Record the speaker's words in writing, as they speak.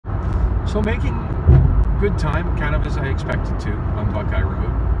So making good time, kind of as I expected to, on Buckeye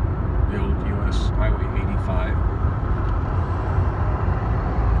Road, the old US Highway 85.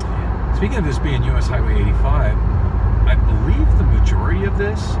 Speaking of this being US Highway 85, I believe the majority of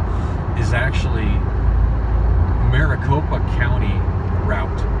this is actually Maricopa County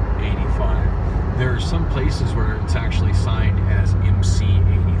Route 85. There are some places where it's actually signed as MC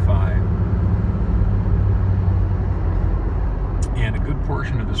 85. And a good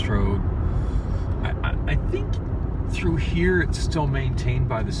portion of this road, I think through here it's still maintained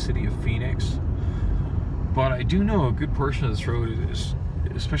by the city of Phoenix, but I do know a good portion of this road is,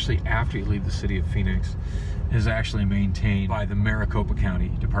 especially after you leave the city of Phoenix, is actually maintained by the Maricopa County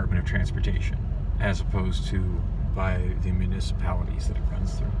Department of Transportation, as opposed to by the municipalities that it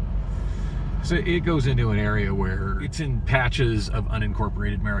runs through. So it goes into an area where it's in patches of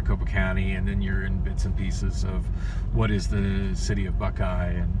unincorporated Maricopa County, and then you're in bits and pieces of what is the city of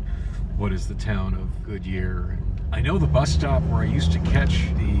Buckeye and what is the town of Goodyear. And I know the bus stop where I used to catch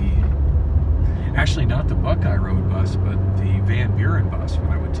actually not the Buckeye Road bus, but the Van Buren bus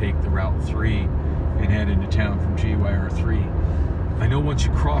when I would take the Route 3 and head into town from GYR 3. I know once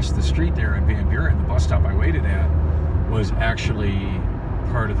you cross the street there in Van Buren, the bus stop I waited at was actually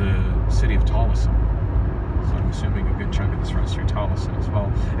part of the city of Tolleson. So I'm assuming a good chunk of this runs through Tolleson as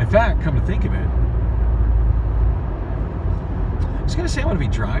well. In fact, come to think of it, I was going to say I want to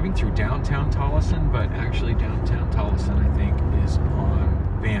be driving through downtown Tolleson, but actually downtown Tolleson, I think, is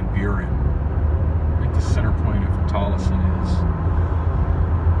on Van Buren. I think the center point of Tolleson is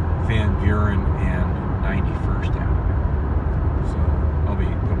Van Buren and 91st Avenue. So I'll be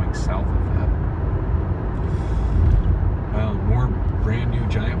going south of that. More brand new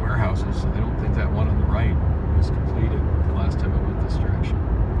giant warehouses. I don't think that one on the right was completed the last time I went this direction.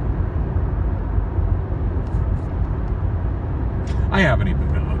 I haven't even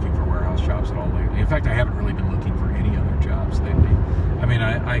been looking for warehouse jobs at all lately. In fact, I haven't really been looking for any other jobs lately. I mean,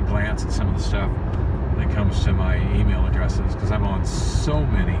 I glance at some of the stuff that comes to my email addresses because I'm on so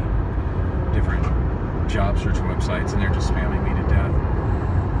many different job search websites and they're just spamming me to death.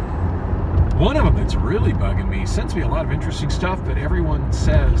 One of them that's really bugging me sends me a lot of interesting stuff, but everyone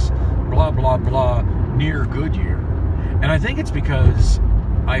says blah, blah, blah, near Goodyear. And I think it's because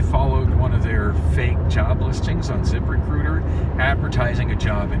I followed one of their fake job listings on ZipRecruiter advertising a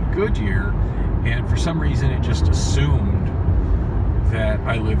job in Goodyear, and for some reason it just assumed that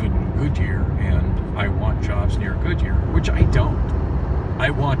I live in Goodyear and I want jobs near Goodyear, which I don't. I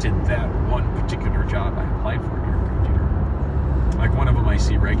wanted that one particular job I applied for near Goodyear. Like one of them I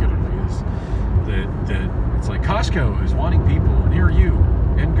see regularly is that it's like Costco is wanting people near you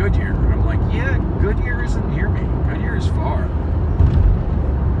in Goodyear. And I'm like, yeah, Goodyear isn't near me. Goodyear is far.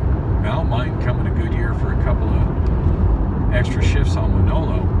 I don't mind coming to Goodyear for a couple of extra shifts on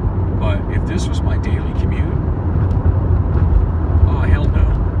Manolo, but if this was my daily commute, oh hell no.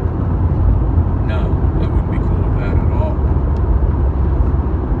 No, I wouldn't be cool with that at all.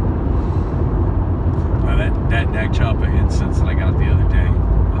 That nag chop of incense that I got the other day,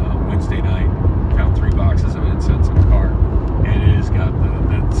 Wednesday night, found 3 boxes of incense in the car, and it has got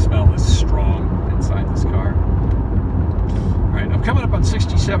the smell is strong inside this car. All right, I'm coming up on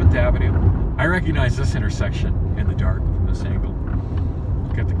 67th Avenue. I recognize this intersection in the dark from this angle.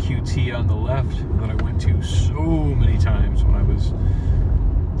 Got the QT on the left that I went to so many times when I was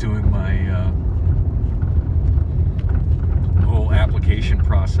doing my whole application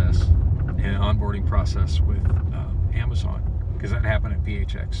process and onboarding process with Amazon, because that happened at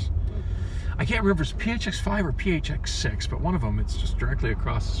PHX. I can't remember if it's PHX5 or PHX6, but one of them, it's just directly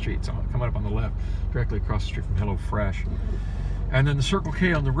across the street. So I'm coming up on the left, directly across the street from HelloFresh. And then the Circle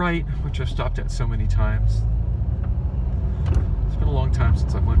K on the right, which I've stopped at so many times. It's been a long time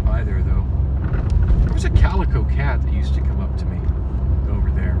since I went by there, though. There was a calico cat that used to come up to me over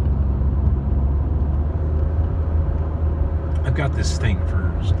there. I've got this thing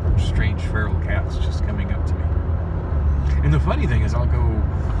for strange feral cats just coming up to me. And the funny thing is I'll go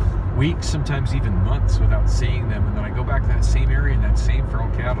weeks, sometimes even months without seeing them, and then I go back to that same area and that same feral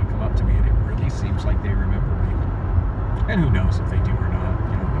cat will come up to me, and it really seems like they remember me. And who knows if they do or not.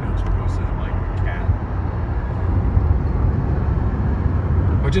 You know, who knows what goes to them like a cat.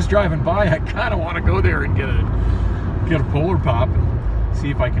 But just driving by, I kind of want to go there and get a Polar Pop and see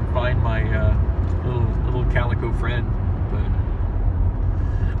if I can find my little calico friend. But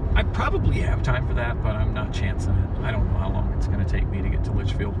I probably have time for that, but I'm not chancing it. I don't know how long it's going to take me to get to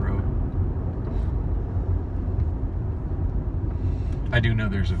Litchfield Road. I do know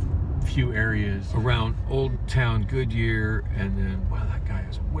there's a few areas around Old Town Goodyear, and then, wow, that guy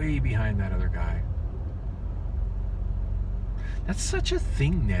is way behind that other guy. That's such a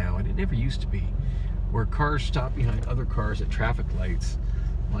thing now, and it never used to be, where cars stop behind other cars at traffic lights,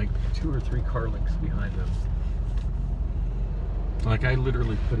 like 2 or 3 car lengths behind them. Like, I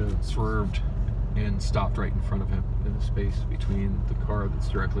literally could have swerved and stopped right in front of him in the space between the car that's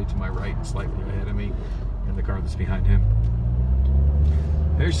directly to my right and slightly ahead of me and the car that's behind him.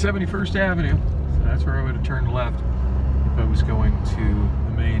 There's 71st Avenue, so that's where I would have turned left if I was going to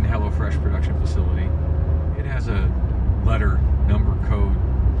the main HelloFresh production facility. It has a letter number code,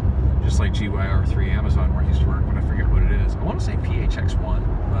 just like GYR3 Amazon where I used to work, but I forget what it is. I want to say PHX1,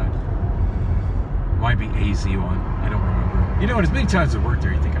 but it might be AZ1. I don't remember. You know, as many times I've worked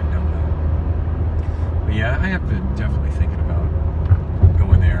there, you think I know that. But yeah, I have been definitely thinking about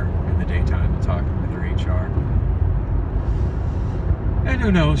going there in the daytime and talking to their HR. And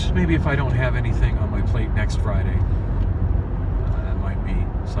who knows, maybe if I don't have anything on my plate next Friday, that might be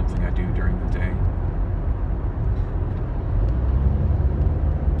something I do during the day.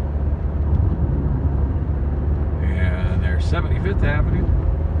 And there's 75th Avenue.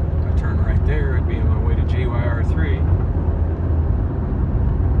 If I turn right there, I'd be on my way to GYR3.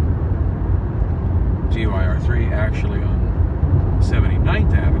 GYR3 actually on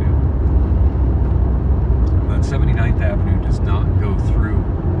 79th Avenue. But 79th Avenue does not go through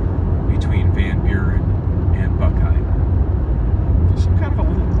between Van Buren and Buckeye. There's some kind of a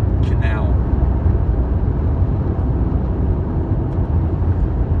little canal.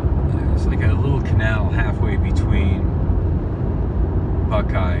 There's like a little canal halfway between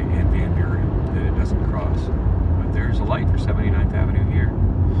Buckeye and Van Buren that it doesn't cross. But there's a light for 79th Avenue here.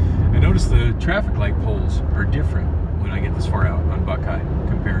 I noticed the traffic light poles are different when I get this far out on Buckeye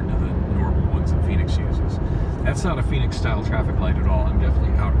compared to the normal ones that Phoenix uses. That's not a Phoenix style traffic light at all. I'm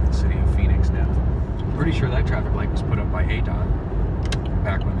definitely out of the city of Phoenix now. I'm pretty sure that traffic light was put up by ADOT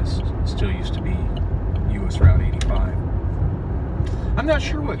back when this still used to be US Route 85. I'm not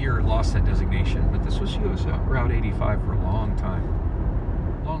sure what year it lost that designation, but this was US Route 85 for a long time.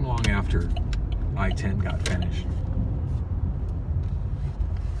 Long after I-10 got finished.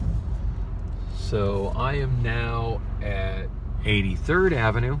 So I am now at 83rd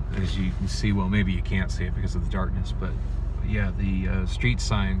Avenue, as you can see. Well, maybe you can't see it because of the darkness, but yeah, the street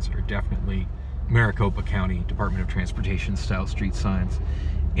signs are definitely Maricopa County Department of Transportation style street signs,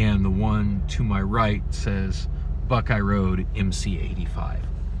 and the one to my right says Buckeye Road MC85.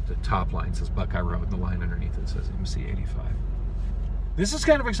 The top line says Buckeye Road, and the line underneath it says MC85. This is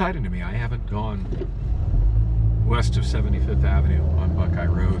kind of exciting to me. I haven't gone west of 75th Avenue on Buckeye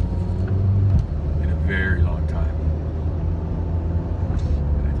Road in a very long time.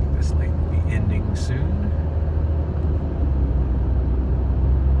 And I think this lane will be ending soon.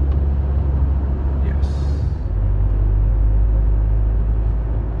 Yes.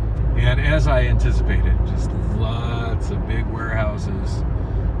 And as I anticipated, just lots of big warehouses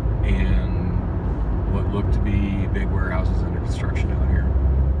and what looked to be big warehouses under construction out here.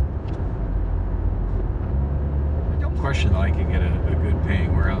 I don't question that I can get a good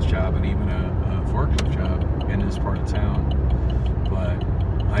paying warehouse job and even a forklift job in this part of town, but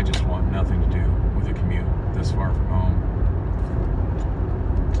I just want nothing to do with a commute this far from home.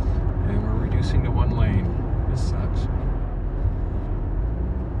 And we're reducing to one lane. This sucks.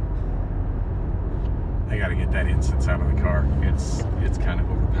 I gotta get that incense out of the car. It's kind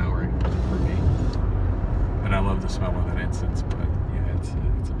of overpowering for me. And I love the smell of that incense, but yeah, it's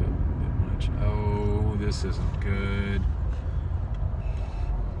a bit much. Oh, this isn't good.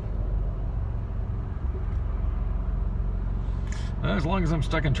 As long as I'm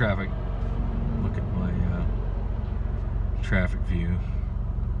stuck in traffic. Look at my traffic view.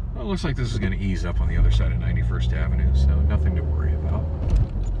 Well, it looks like this is going to ease up on the other side of 91st Avenue, so nothing to worry about.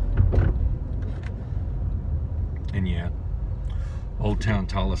 And yeah, Old Town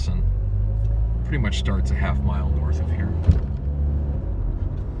Tolleson pretty much starts a half-mile north of here.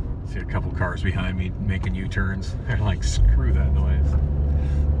 See a couple cars behind me making U-turns. They're like, screw that noise.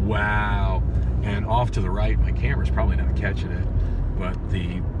 Wow. And off to the right, my camera's probably not catching it, but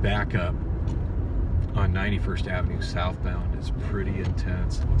the backup on 91st Avenue southbound is pretty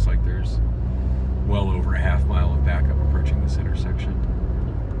intense. It looks like there's well over a half mile of backup approaching this intersection.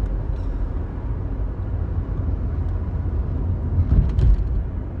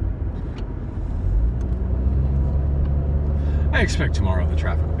 I expect tomorrow the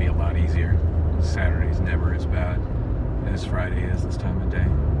traffic will be a lot easier. Saturday's never as bad as Friday is this time of day.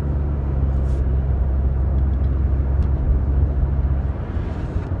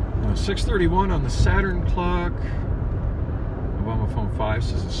 Now, 6:31 on the Saturn clock. Mobile phone 5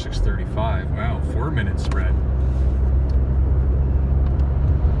 says it's 6:35. Wow, 4-minute spread.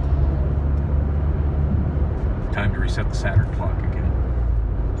 time to reset the Saturn clock again.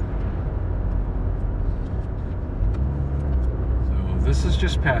 So this is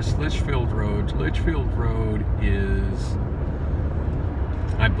just past Litchfield Road. Litchfield Road is,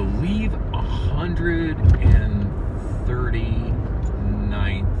 I believe,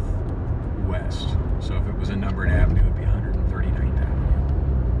 139th west. So if it was a numbered avenue, it would be 139th Avenue.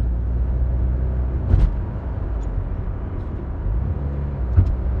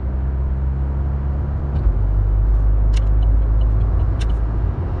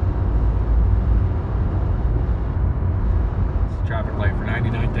 Traffic light for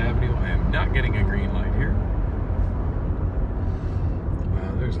 99th Avenue. I am not getting a green light here.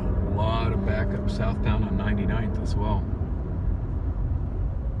 Wow, there's a lot of backup southbound on 99th as well.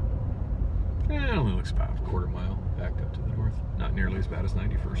 It only looks about a quarter mile backed up to the north. Not nearly as bad as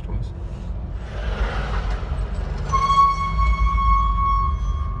 91st was.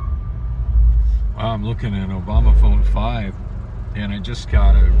 I'm looking at Obama Phone 5, and I just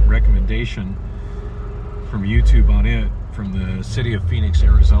got a recommendation from YouTube on it, from the City of Phoenix,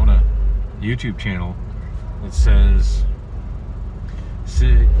 Arizona YouTube channel that says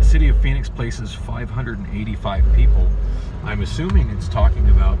City of Phoenix places 585 people. I'm assuming it's talking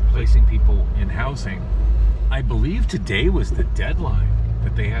about placing people in housing. I believe today was the deadline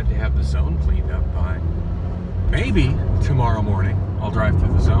that they had to have the zone cleaned up by. Maybe tomorrow morning I'll drive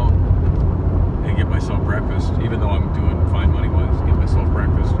through the zone and get myself breakfast, even though I'm doing fine money-wise, get myself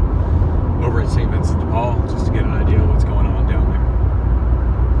breakfast over at St. Vincent de Paul, just to get an idea of what's going on down there.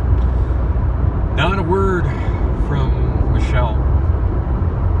 Not a word from Michelle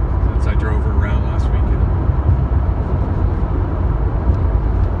since I drove her around last weekend.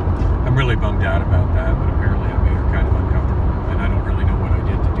 I'm really bummed out about that, but apparently I made her kind of uncomfortable, and I don't really know what I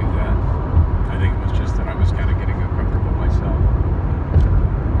did to do that. I think it was just that I was kind of getting uncomfortable myself.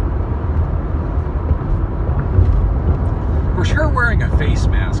 For sure, wearing a face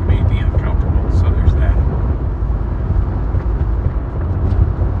mask made me uncomfortable, so there's that.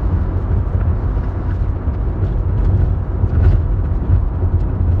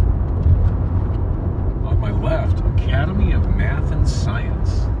 On my left, Academy of Math and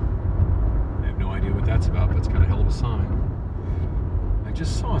Science. I have no idea what that's about, but it's kind of hell of a sign. I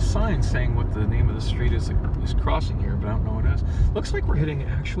just saw a sign saying what the name of the street is crossing here, but I don't know what it is. Looks like we're hitting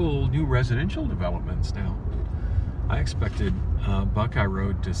actual new residential developments now. I expected Buckeye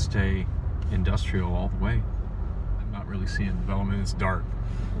Road to stay industrial all the way. I'm not really seeing development. It's dark,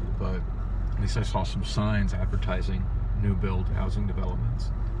 but at least I saw some signs advertising new build housing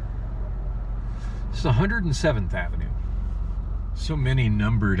developments. This is 107th Avenue. So many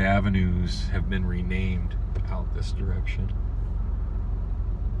numbered avenues have been renamed out this direction.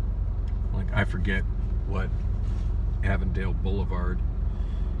 Like, I forget what Avondale Boulevard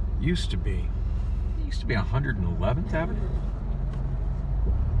used to be. It used to be 111th Avenue?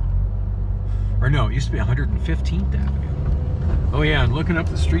 Or no, it used to be 115th Avenue. Oh yeah, and looking up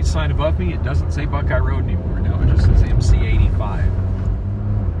the street sign above me, it doesn't say Buckeye Road anymore. Now it just says MC85.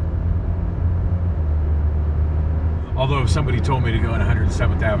 Although if somebody told me to go on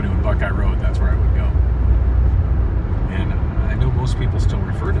 107th Avenue and Buckeye Road, that's where I would go. And I know most people still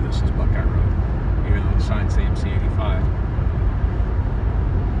refer to this as Buckeye Road, even though the signs say MC85.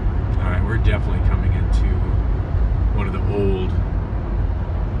 Alright, we're definitely coming into one of the old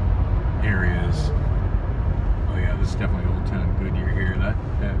areas. Oh yeah, this is definitely Old Town Goodyear here. That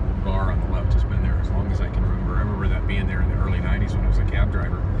bar on the left has been there as long as I can remember. I remember that being there in the early 90s when I was a cab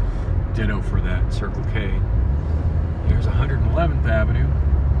driver. Ditto for that Circle K. Here's 111th Avenue.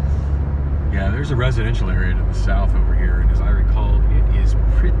 Yeah, there's a residential area to the south over here, and as I recall, it is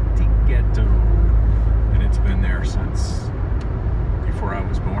pretty ghetto. And it's been there since before I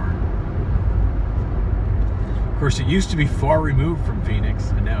was born. Of course, it used to be far removed from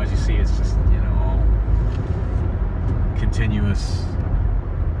Phoenix, and now, as you see, it's just, you know, all continuous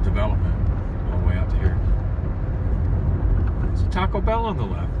development all the way out to here. There's a Taco Bell on the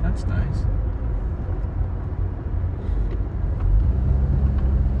left. That's nice.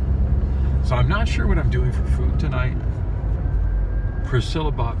 So I'm not sure what I'm doing for food tonight.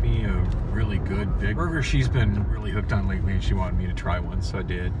 Priscilla bought me a really good big burger she's been really hooked on lately, and she wanted me to try one, so I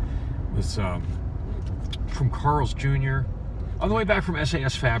did. It was from Carl's Jr. On the way back from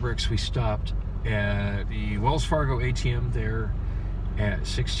SAS Fabrics, we stopped at the Wells Fargo ATM there at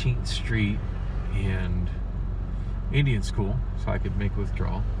 16th Street and Indian School, so I could make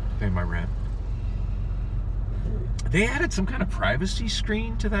withdrawal, pay my rent. They added some kind of privacy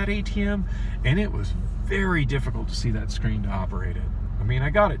screen to that ATM, and it was very difficult to see that screen to operate it. I mean, I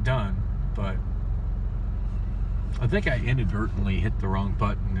got it done, but I think I inadvertently hit the wrong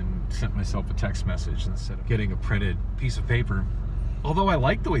button and sent myself a text message instead of getting a printed piece of paper. Although I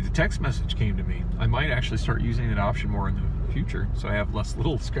like the way the text message came to me, I might actually start using that option more in the future, so I have less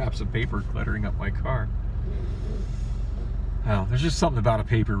little scraps of paper cluttering up my car. Well, there's just something about a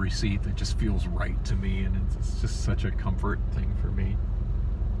paper receipt that just feels right to me, and it's just such a comfort thing for me.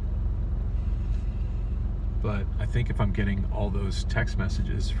 But I think if I'm getting all those text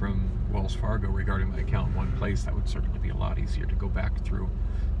messages from Wells Fargo regarding my account in one place, that would certainly be a lot easier to go back through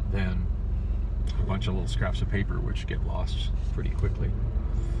than a bunch of little scraps of paper which get lost pretty quickly.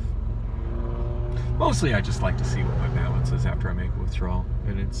 Mostly I just like to see what my balance is after I make a withdrawal,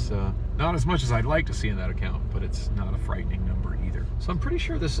 and it's not as much as I'd like to see in that account, but it's not a frightening number either. So I'm pretty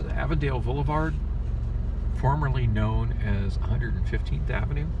sure this is Avondale Boulevard, formerly known as 115th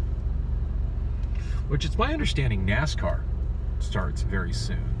Avenue, which it's my understanding NASCAR starts very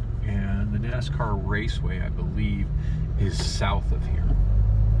soon, and the NASCAR Raceway, I believe, is south of here.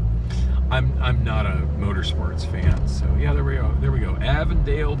 I'm not a motorsports fan, so yeah, there we go. There we go.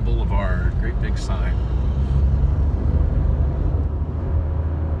 Avondale Boulevard, great big sign.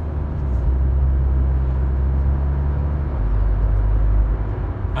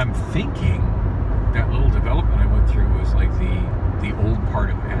 I'm thinking that little development I went through was like the old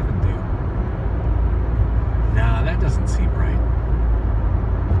part of Avondale. Nah, that doesn't seem right.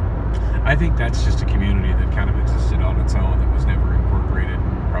 I think that's just a community that kind of existed on its own that was never incorporated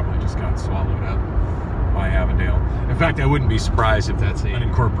and probably just got swallowed up by Avondale. In fact, I wouldn't be surprised if that's an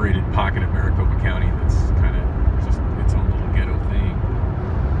unincorporated pocket of Maricopa County that's kind of just its own little ghetto thing.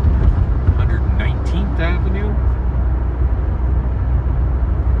 119th Avenue?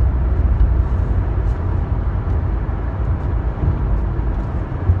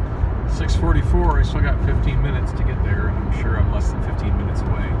 .644, I still got 15 minutes to get there, and I'm sure I'm less than 15 minutes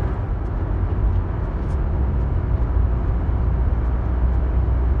away.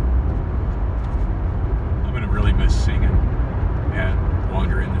 I'm going to really miss singing at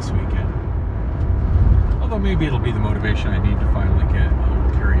Wander Inn this weekend. Although maybe it'll be the motivation I need to finally get a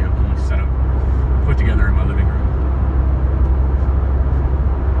little karaoke set up, put together in my living room.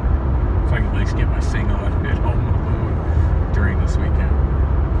 So I can at least get my sing on at home alone during this weekend.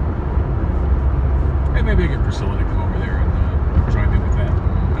 And maybe I get Priscilla to come over there and join me with that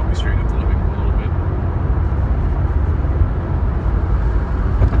and help me straighten up the living room a little bit.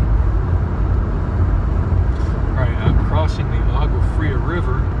 Alright, I'm crossing the Agua Fria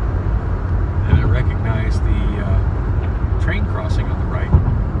River, and I recognize the train crossing on the right.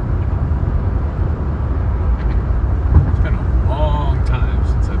 It's been a long time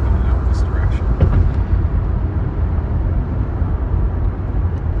since I've been out this direction.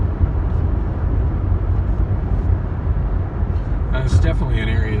 It's definitely an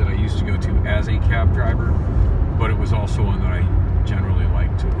area that I used to go to as a cab driver, but it was also one that I generally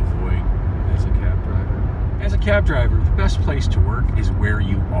like to avoid as a cab driver. As a cab driver, the best place to work is where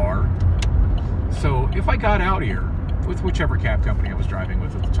you are. So if I got out here with whichever cab company I was driving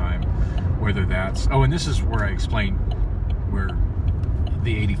with at the time, whether that's, oh, and this is where I explained where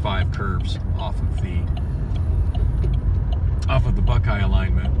the 85 curves off of the Buckeye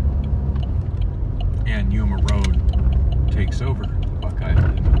alignment and Yuma Road takes over Buckeye.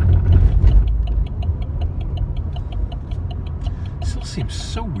 It still seems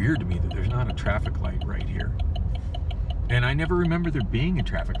so weird to me that there's not a traffic light right here. And I never remember there being a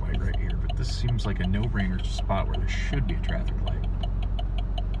traffic light right here, but this seems like a no-brainer spot where there should be a traffic light.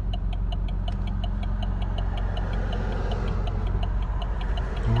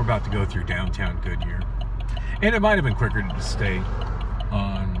 And we're about to go through downtown Goodyear. And it might have been quicker to just stay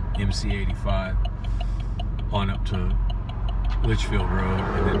on MC 85 on up to Litchfield Road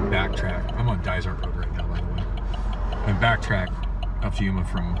and then backtrack. I'm on Dysart Road right now, by the way. And backtrack up to Yuma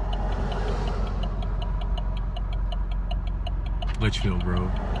from Litchfield Road.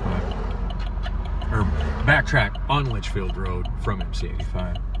 Or backtrack on Litchfield Road from MC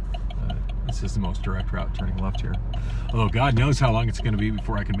 85. This is the most direct route turning left here. Although God knows how long it's going to be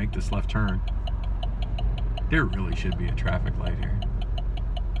before I can make this left turn. There really should be a traffic light here.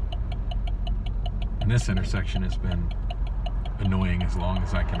 And this intersection has been annoying as long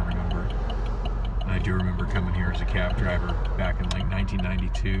as I can remember. And I do remember coming here as a cab driver back in like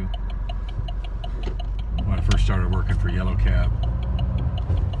 1992 when I first started working for Yellow Cab.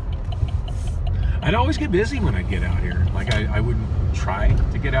 I'd always get busy when I'd get out here. Like I wouldn't try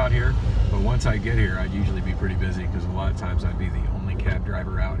to get out here, but once I get here, I'd usually be pretty busy because a lot of times I'd be the only cab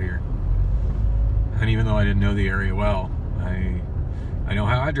driver out here. And even though I didn't know the area well, I know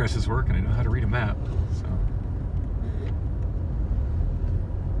how addresses work and I know how to read a map. So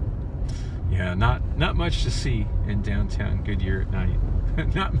yeah, not much to see in downtown Goodyear at night.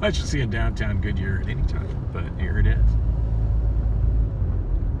 Not much to see in downtown Goodyear at any time, but here it is.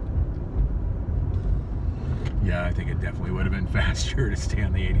 Yeah, I think it definitely would have been faster to stay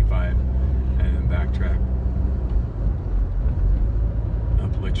on the 85 and then backtrack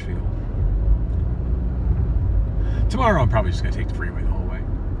up Litchfield. Tomorrow I'm probably just going to take the freeway the whole way.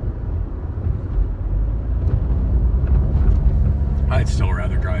 I'd still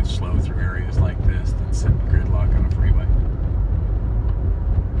rather drive slow through areas like this than sit in gridlock on a freeway.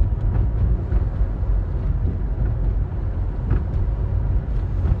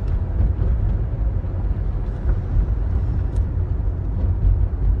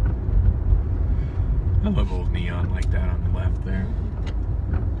 I love old neon like that on the left there.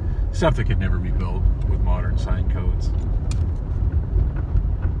 Stuff that could never be built with modern sign codes.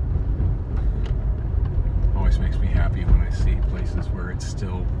 Always makes me happy when I see places where it's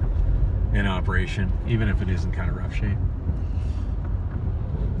still in operation, even if it is in kind of rough shape.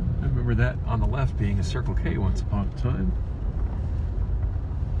 I remember that on the left being a Circle K once upon a time.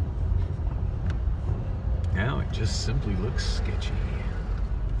 Now it just simply looks sketchy.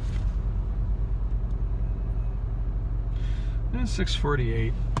 And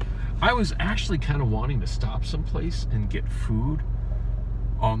 6:48. I was actually kind of wanting to stop someplace and get food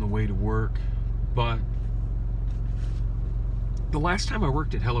on the way to work, but the last time I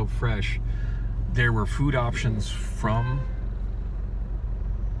worked at HelloFresh, there were food options from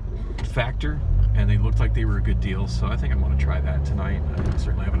Factor, and they looked like they were a good deal, so I think I'm going to try that tonight. I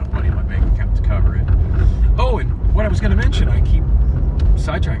certainly have enough money in my bank account to cover it. Oh, and what I was going to mention, I keep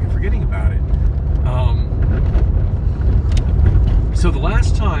sidetracking, forgetting about it. So the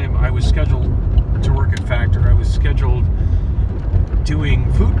last time I was scheduled to work at Factor, I was scheduled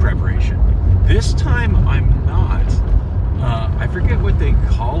doing food preparation. This time I'm not. I forget what they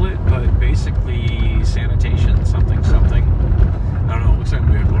call it, but basically sanitation, something. I don't know, it looks like I'm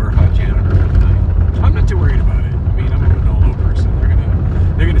going to be a glorified janitor for the night. I'm not too worried about it. I mean, I'm a Manolo person.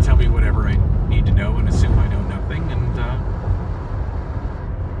 They're gonna tell me whatever I need to know and assume I know nothing, and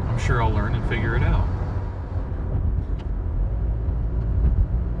I'm sure I'll learn and figure it out.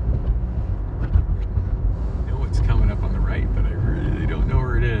 Coming up on the right, but I really don't know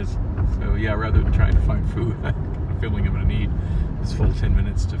where it is. So yeah, rather than trying to find food, I have a feeling I'm going to need this full 10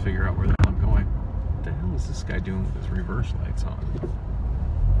 minutes to figure out where the hell I'm going. What the hell is this guy doing with his reverse lights on?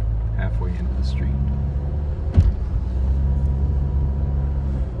 Halfway into the street.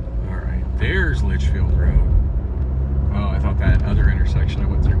 Alright, there's Litchfield Road. Oh, I thought that other intersection I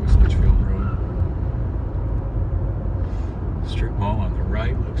went through was Litchfield Road. Strip mall on the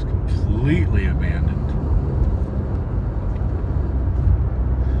right looks completely abandoned.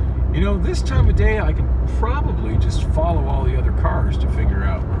 You know, this time of day, I can probably just follow all the other cars to figure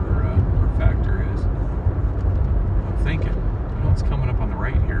out where Factor is. I'm thinking. You know, it's coming up on the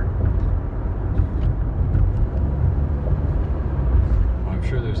right here. Well, I'm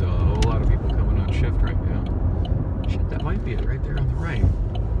sure there's a whole lot of people coming on shift right now. Shit, that might be it right there on the right.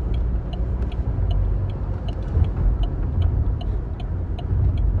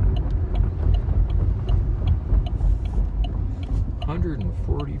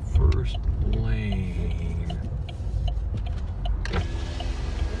 First lane.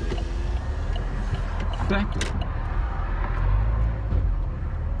 Factor.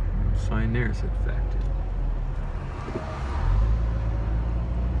 Sign there said Factor.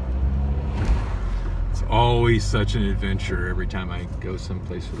 It's always such an adventure every time I go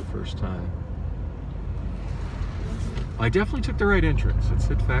someplace for the first time. I definitely took the right entrance. It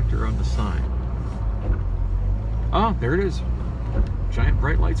said Factor on the sign. Oh, there it is. Giant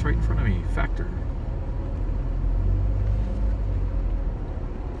bright lights right in front of me. Factor.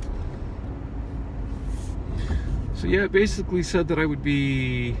 So yeah, it basically said that I would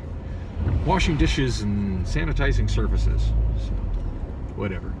be washing dishes and sanitizing surfaces. So,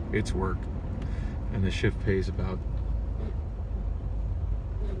 whatever. It's work. And the shift pays about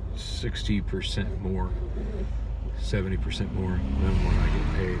 60% more, 70% more than what I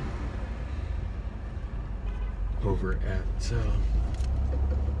get paid over at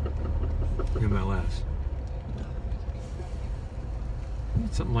MLS.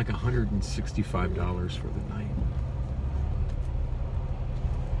 It's something like $165 for the night.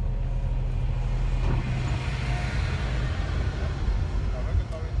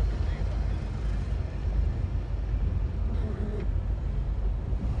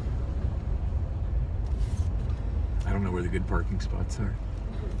 I don't know where the good parking spots are.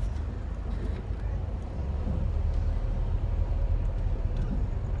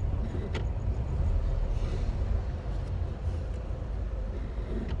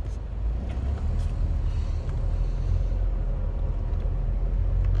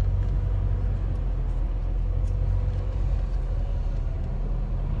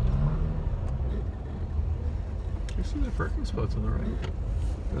 see the parking spots on the right.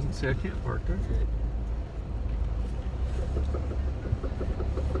 Doesn't say I can't park there.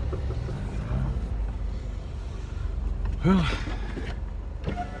 Well,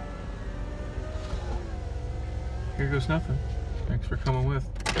 here goes nothing. Thanks for coming with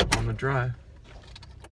on the drive.